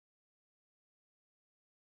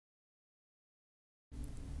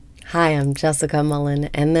Hi, I'm Jessica Mullen,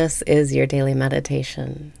 and this is your daily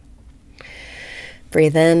meditation.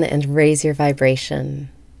 Breathe in and raise your vibration.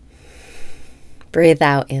 Breathe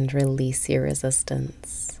out and release your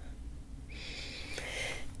resistance.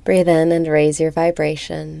 Breathe in and raise your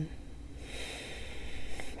vibration.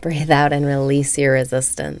 Breathe out and release your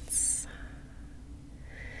resistance.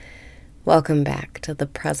 Welcome back to the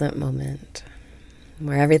present moment,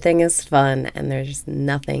 where everything is fun and there's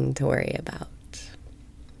nothing to worry about.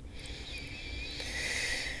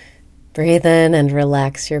 Breathe in and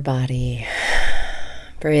relax your body.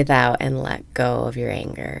 Breathe out and let go of your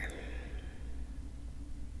anger.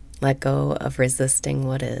 Let go of resisting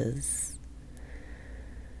what is.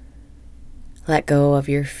 Let go of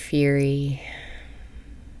your fury.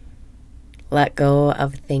 Let go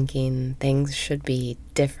of thinking things should be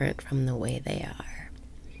different from the way they are.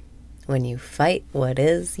 When you fight what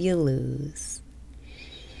is, you lose.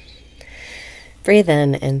 Breathe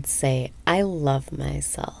in and say, I love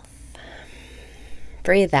myself.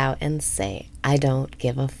 Breathe out and say, I don't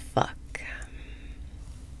give a fuck.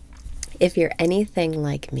 If you're anything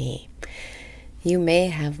like me, you may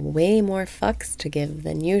have way more fucks to give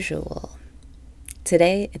than usual.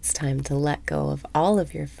 Today, it's time to let go of all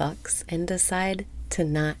of your fucks and decide to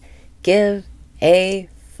not give a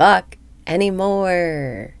fuck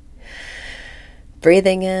anymore.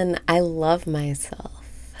 Breathing in, I love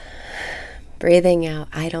myself. Breathing out,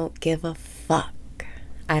 I don't give a fuck.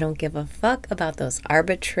 I don't give a fuck about those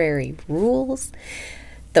arbitrary rules,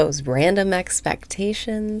 those random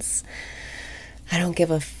expectations. I don't give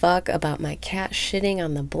a fuck about my cat shitting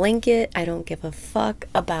on the blanket. I don't give a fuck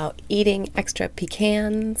about eating extra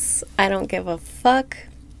pecans. I don't give a fuck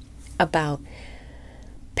about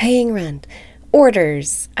paying rent,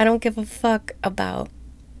 orders. I don't give a fuck about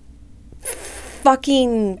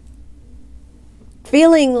fucking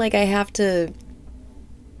feeling like I have to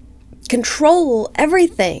control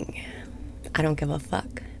everything. I don't give a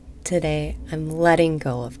fuck. Today, I'm letting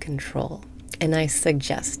go of control, and I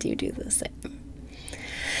suggest you do the same.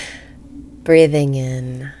 Breathing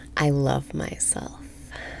in, I love myself.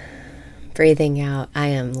 Breathing out, I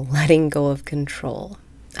am letting go of control.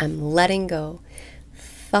 I'm letting go.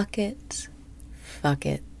 Fuck it. Fuck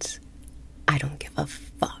it. I don't give a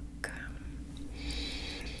fuck.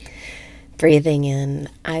 Breathing in,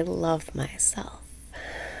 I love myself.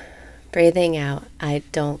 Breathing out, I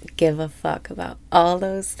don't give a fuck about all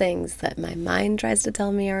those things that my mind tries to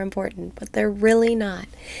tell me are important, but they're really not.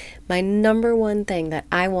 My number one thing that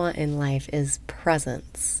I want in life is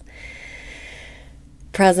presence.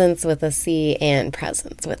 Presence with a C and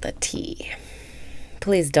presence with a T.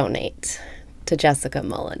 Please donate to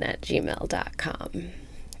jessicamullen@gmail.com.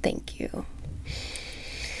 Thank you.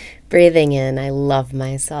 Breathing in, I love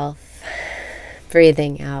myself.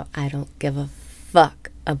 Breathing out, I don't give a fuck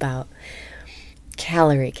about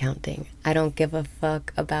calorie counting. I don't give a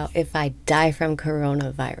fuck about if I die from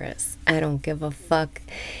coronavirus. I don't give a fuck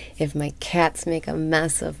if my cats make a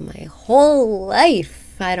mess of my whole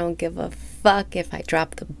life. I don't give a fuck if I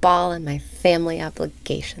drop the ball in my family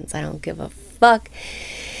obligations. I don't give a fuck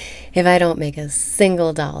if I don't make a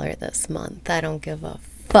single dollar this month. I don't give a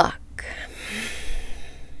fuck.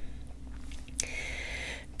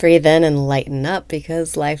 Breathe in and lighten up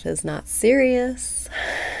because life is not serious.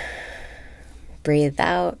 Breathe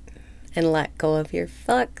out and let go of your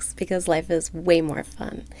fucks because life is way more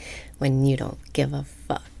fun when you don't give a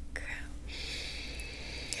fuck.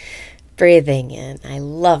 Breathing in, I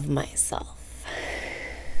love myself.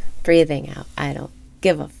 Breathing out, I don't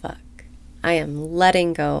give a fuck. I am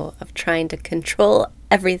letting go of trying to control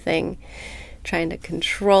everything, trying to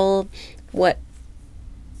control what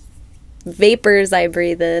vapors I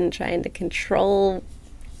breathe in, trying to control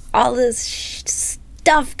all this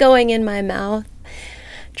stuff going in my mouth,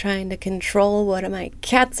 trying to control what my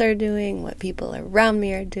cats are doing, what people around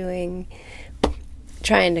me are doing,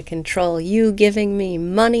 trying to control you giving me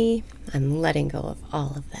money. I'm letting go of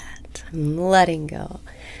all of that. I'm letting go.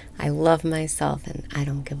 I love myself and I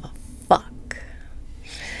don't give a fuck.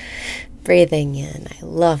 Breathing in, I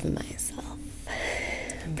love myself.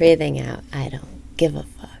 Breathing out, I don't give a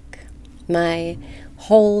fuck. My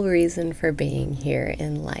whole reason for being here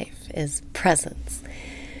in life is presence.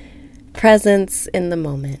 Presence in the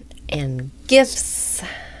moment and gifts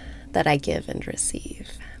that I give and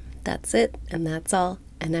receive. That's it and that's all,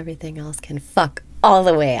 and everything else can fuck all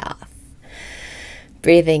the way off.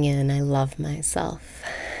 Breathing in, I love myself.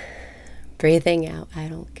 Breathing out, I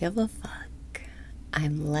don't give a fuck.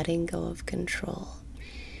 I'm letting go of control.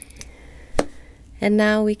 And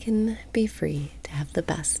now we can be free to have the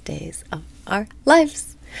best days of our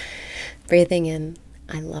lives. Breathing in,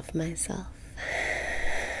 I love myself.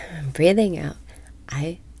 And breathing out,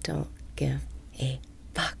 I don't give a